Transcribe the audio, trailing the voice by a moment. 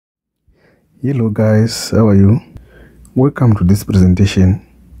Hello guys, how are you? Welcome to this presentation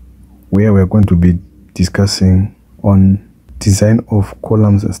where we're going to be discussing on design of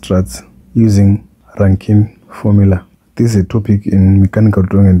columns and struts using Rankine formula. This is a topic in mechanical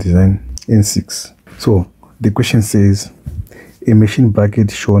drawing and design N6. So the question says, a machine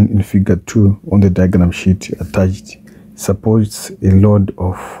bracket shown in figure 2 on the diagram sheet attached supports a load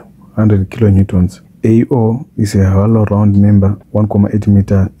of 100 kilonewtons. AO is a hollow round member 1,8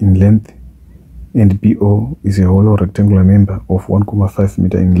 meter in length, and BO is a hollow rectangular member of 1,5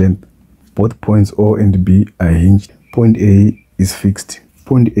 meter in length. Both points O and B are hinged. Point A is fixed.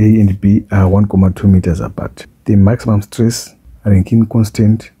 Point A and B are 1,2 meters apart. The maximum stress, Rankine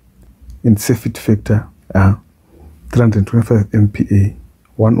constant, and safety factor are 325 MPa,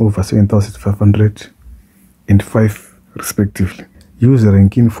 1 over 7,500, and 5 respectively. Use the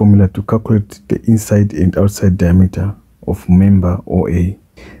Rankine formula to calculate the inside and outside diameter of member OA.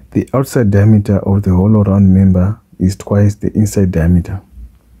 The outside diameter of the hollow round member is twice the inside diameter.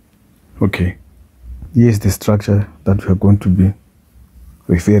 Okay, here's the structure that we are going to be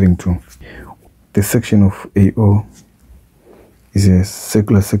referring to. The section of AO is a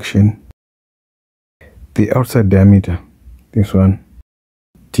circular section. The outside diameter, this one,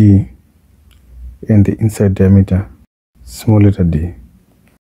 D, and the inside diameter, small letter d.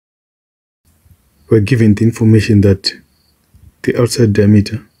 We're given the information that the outside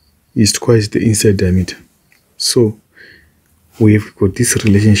diameter is twice the inside diameter. So we've got this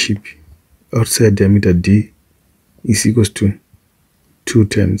relationship: outside diameter d is equals to 2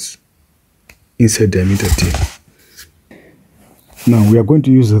 times inside diameter d. Now we are going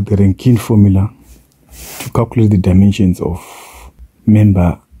to use the Rankine formula to calculate the dimensions of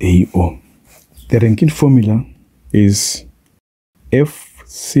member AO. The Rankine formula is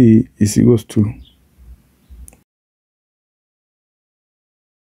FC is equals to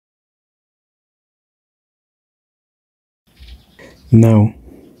now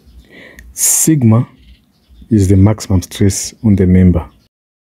sigma is the maximum stress on the member.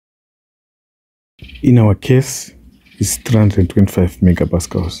 In our case, it's 325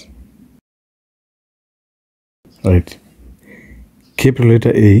 megapascals. Right. Capital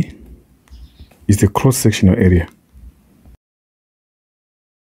letter A is the cross-sectional area.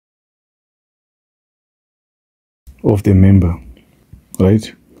 Of the member,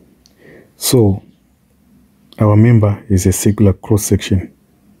 right? So our member is a circular cross-section,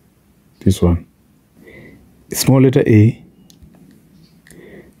 this one. Small letter a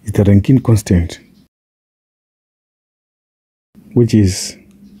is the Rankine constant, which is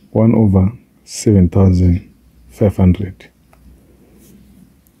 1 over 7,500.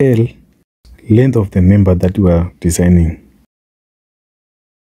 L, length of the member that we are designing,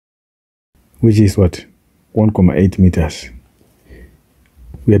 which is what? 1,8 meters.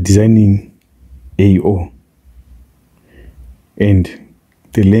 We are designing AO and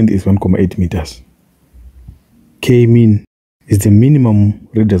the length is 1,8 meters. K mean is the minimum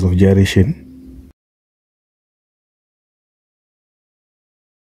radius of gyration.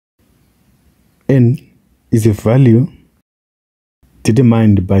 N is the value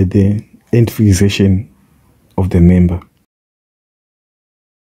determined by the end fixation of the member.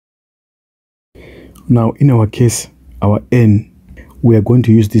 Now, in our case, our N, we are going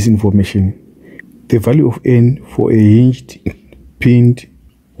to use this information. The value of N for a hinged, pinned,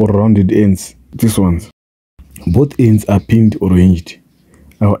 or rounded ends, these ones. Both ends are pinned or hinged.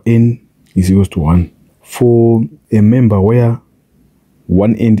 Our N is equals to 1. For a member where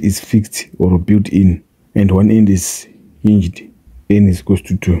one end is fixed or built in and one end is hinged, N is equals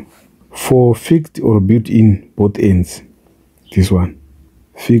to 2. For fixed or built in both ends, this one,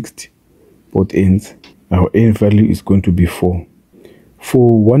 fixed both ends, our N value is going to be 4.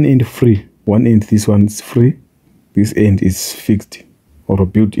 For one end free, one end, this one is free, this end is fixed or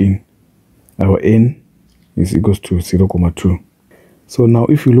built in, our N is equals to 0,2. So now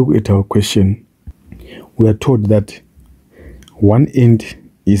if you look at our question, we are told that one end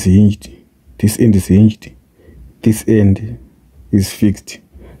is hinged, this end is hinged, this end is fixed.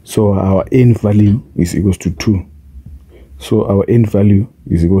 So our N value is equals to 2. So our N value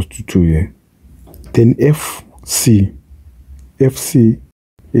is equals to 2 here. Then FC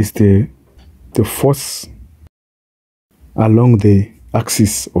is the force along the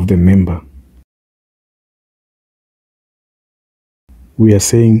axis of the member. We are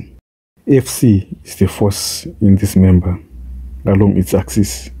saying FC is the force in this member along its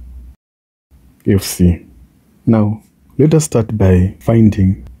axis, FC. Now, let us start by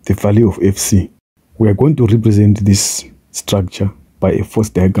finding the value of FC. We are going to represent this structure by a force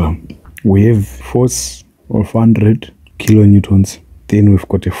diagram. We have force of 100 kilonewtons. Then we've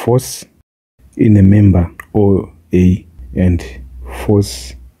got a force in a member OA and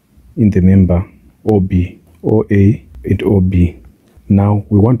force in the member OB, OA and OB. Now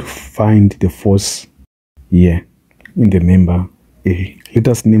we want to find the force here in the member A. Let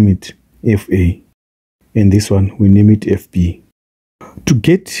us name it FA, and this one we name it FB. To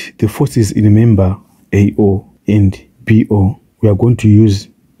get the forces in the member AO and BO, we are going to use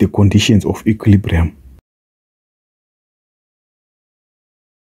the conditions of equilibrium.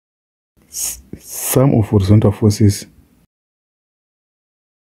 Sum of horizontal forces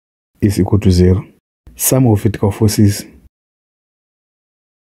is equal to 0. Sum of vertical forces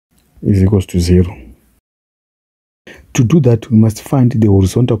is equal to 0. To do that, we must find the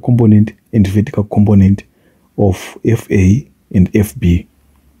horizontal component and vertical component of FA and FB.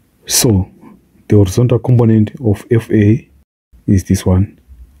 So, the horizontal component of FA is this one,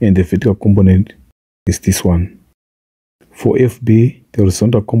 and the vertical component is this one. For FB, the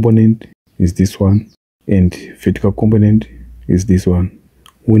horizontal component is this one, and vertical component is this one.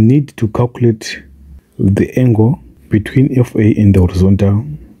 We need to calculate the angle between FA and the horizontal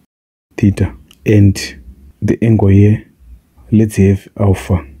theta, and the angle here, let's have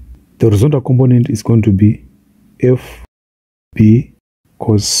alpha. The horizontal component is going to be FB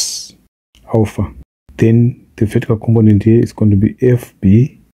cos alpha. Then the vertical component here is going to be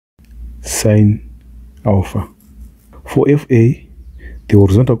FB sin alpha. For FA, the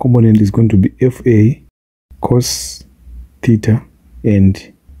horizontal component is going to be FA cos theta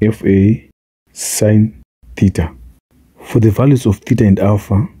and FA sin theta. For the values of theta and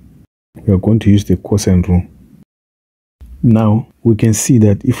alpha, we are going to use the cosine rule. Now we can see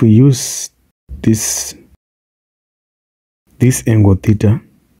that if we use this angle theta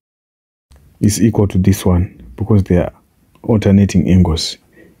is equal to this one because they are alternating angles,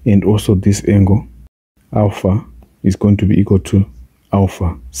 and also this angle alpha is going to be equal to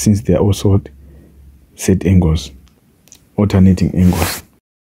alpha since they are also set angles, alternating angles.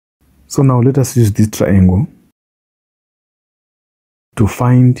 So now let us use this triangle to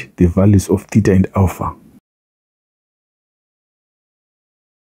find the values of theta and alpha.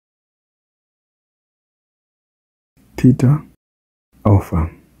 Theta, alpha.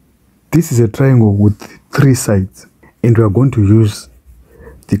 This is a triangle with 3 sides, and we are going to use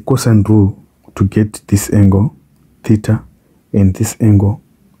the cosine rule to get this angle theta and this angle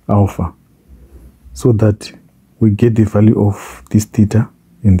alpha, so that we get the value of this theta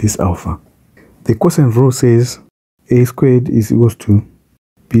and this alpha. The cosine rule says a squared is equal to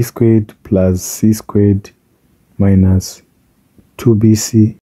b squared plus c squared minus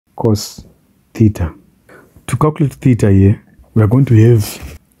 2bc cos theta. To calculate theta here, we are going to have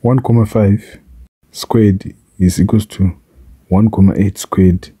 1,5 squared is equals to 1,8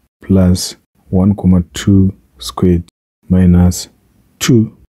 squared plus 1,2 squared minus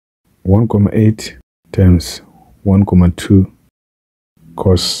 2. 1,8 times 1,2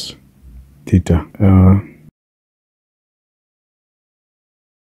 cos theta.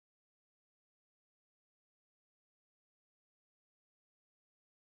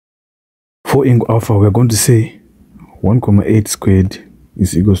 For angle alpha, we are going to say 1,8 squared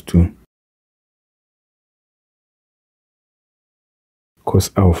is equals to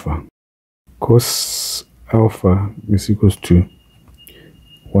cos alpha. Cos alpha is equals to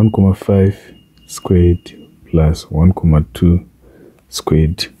 1,5 squared plus 1,2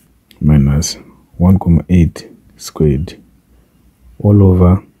 squared minus 1,8 squared all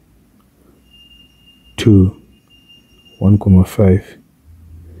over 2 1,5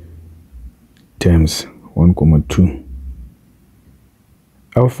 times 1,2.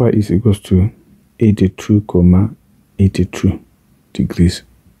 Alpha is equals to 82,82 degrees.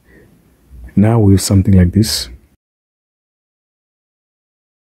 Now we have something like this.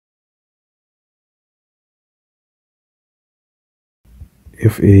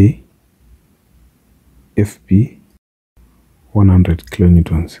 FA, FB, 100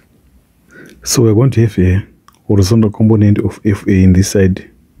 kilonewtons. So we're going to have a horizontal component of FA in this side,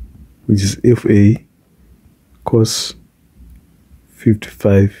 which is FA cos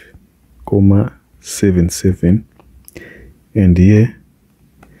 55,77, and here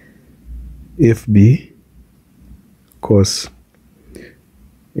FB cos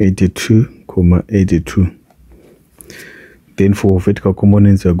 82,82. Then for vertical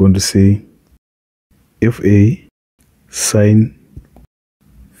components, we are going to say FA sin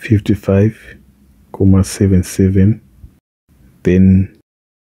 55,77, then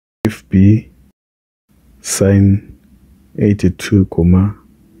FB sin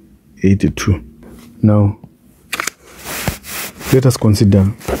 82,82. Now let us consider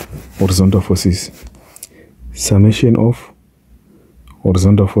horizontal forces. Summation of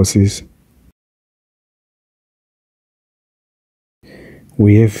horizontal forces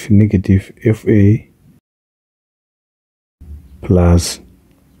we have negative FA plus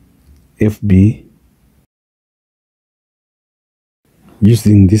FB.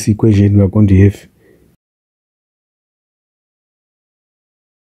 Using this equation, we are going to have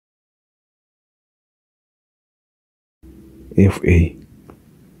FA,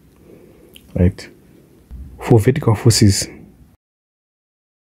 right? For vertical forces,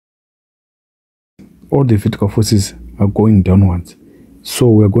 all the vertical forces are going downwards. So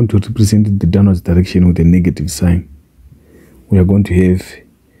we are going to represent the downwards direction with a negative sign. We are going to have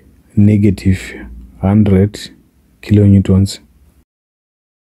negative 100 kilonewtons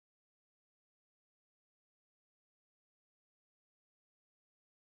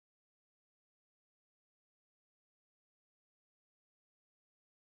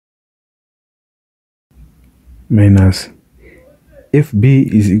minus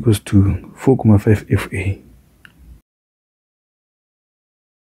FB is equals to 4,5 FA.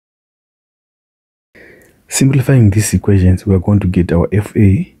 Simplifying these equations, we are going to get our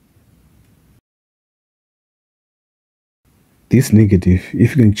FA. This negative,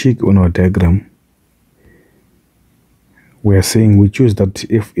 if you can check on our diagram, we are saying we choose that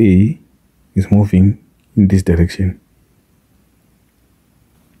FA is moving in this direction.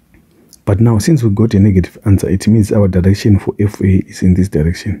 But now, since we got a negative answer, it means our direction for FA is in this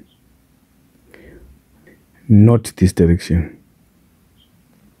direction, not this direction.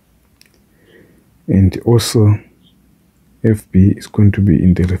 And also, FB is going to be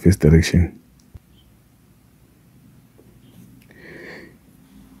in the reverse direction.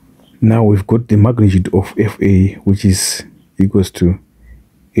 Now we've got the magnitude of FA, which is equals to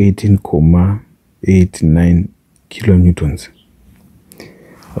 18,89 kilonewtons.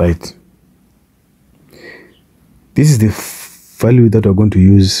 Right. This is the value that we're going to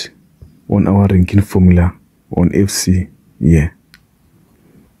use on our Rankine formula on FC here.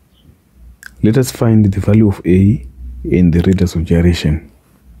 Let us find the value of A and the radius of gyration.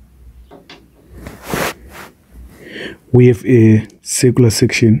 We have a circular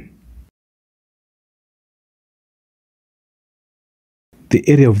section. The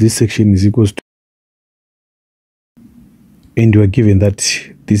area of this section is equals to, and we are given that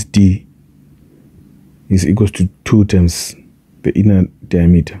this D is equals to 2 times the inner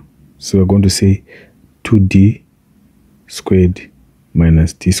diameter. So we're going to say 2D squared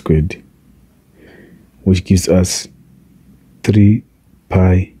minus D squared, which gives us 3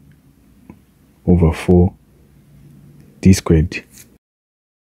 pi over 4 D squared.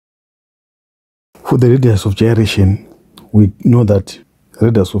 For the radius of gyration, we know that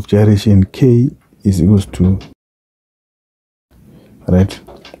radius of gyration K is equals to, right,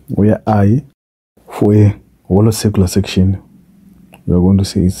 where I, for a hollow circular section, we are going to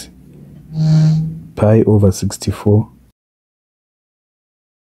say it's pi over 64,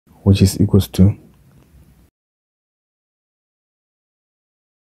 which is equals to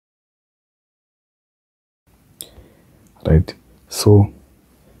right. So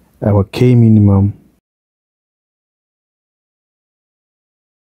our K minimum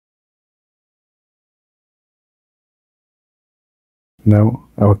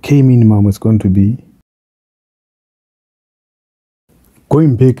is going to be,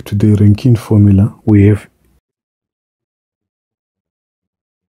 going back to the Rankine formula, we have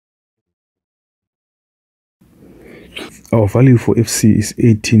our value for FC is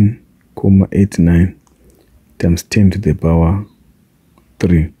 18,89 times 10 to the power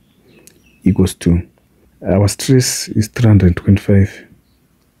 3 equals to, our stress is 325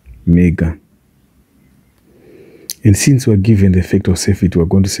 mega. And since we're given the factor of safety, we're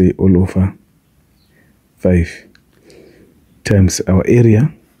going to say all over 5 times our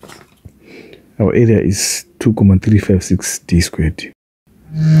area. Our area is 2,356 D squared.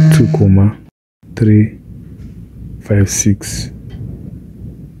 2,356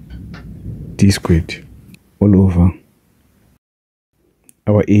 D squared all over.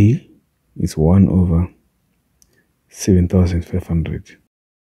 Our A is 1 over 7,500.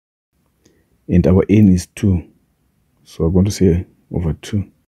 And our N is 2. So we're going to say over 2.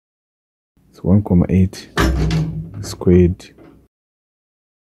 It's 1,8 squared.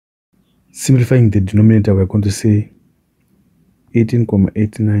 Simplifying the denominator, we're going to say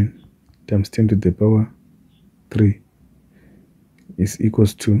 18,89 times 10 to the power 3 is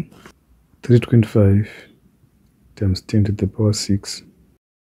equals to 325 times 10 to the power 6.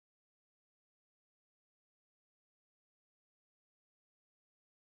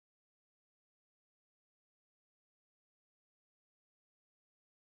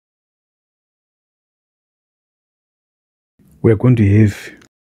 We are going to have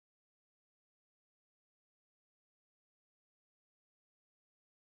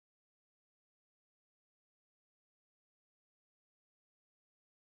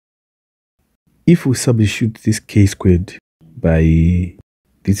If we substitute this k squared by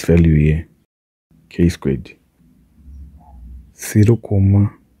this value here, k squared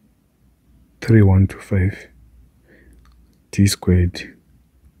 0.3125 t squared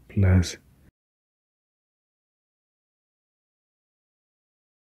plus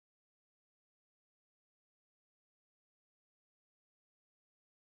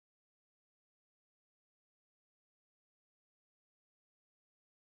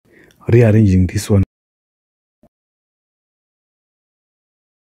rearranging this one,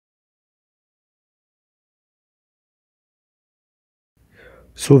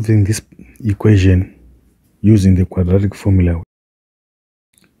 solving this equation using the quadratic formula,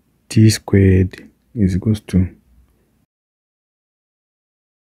 t squared is equals to,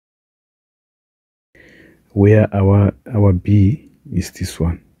 where our b is this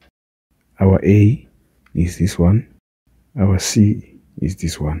one, our a is this one, our c is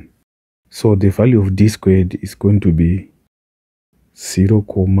this one. So the value of d squared is going to be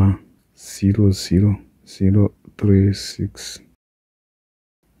 0.00036.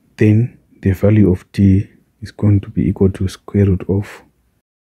 Then the value of t is going to be equal to square root of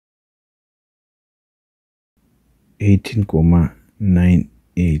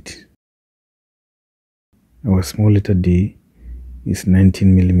 18.98. Our small letter d is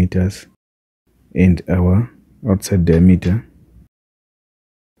 19 millimeters, and our outside diameter,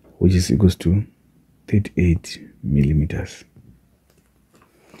 which is equals to 38 millimeters.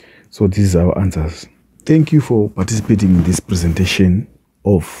 So this is our answers. Thank you for participating in this presentation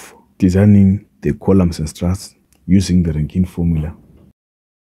of designing the columns and struts using the Rankine formula.